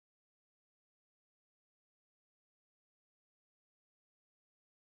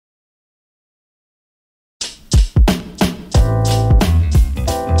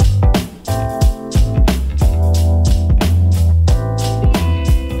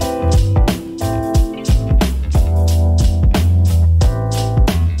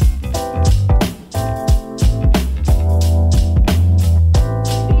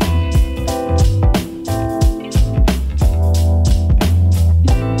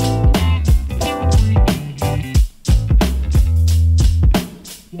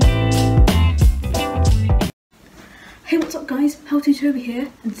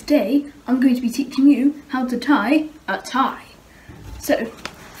here, and today I'm going to be teaching you how to tie a tie. So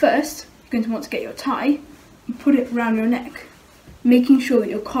first you're going to want to get your tie and put it around your neck, making sure that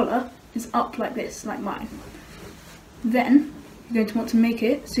your collar is up like this, like mine. Then you're going to want to make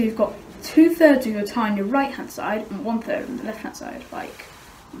it so you've got 2/3 of your tie on your right hand side and 1/3 on the left hand side, like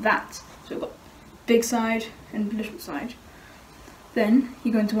that. So you've got big side and little side. Then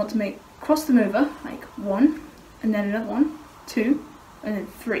you're going to want to cross them over, like 1, and then another 1, 2, and then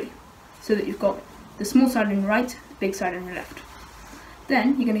 3, so that you've got the small side on your right, the big side on your left.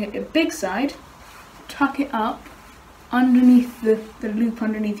 Then you're going to get your big side, tuck it up underneath the loop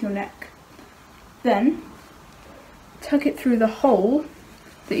underneath your neck. Then tuck it through the hole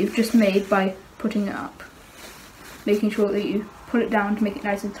that you've just made by putting it up, making sure that you put it down to make it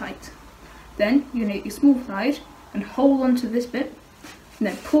nice and tight. Then you're going to get your small side and hold onto this bit, and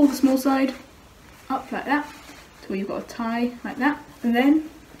then pull the small side up like that, so you've got a tie like that, and then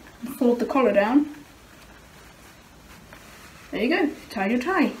fold the collar down. There you go, tied your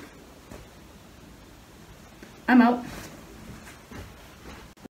tie. I'm out.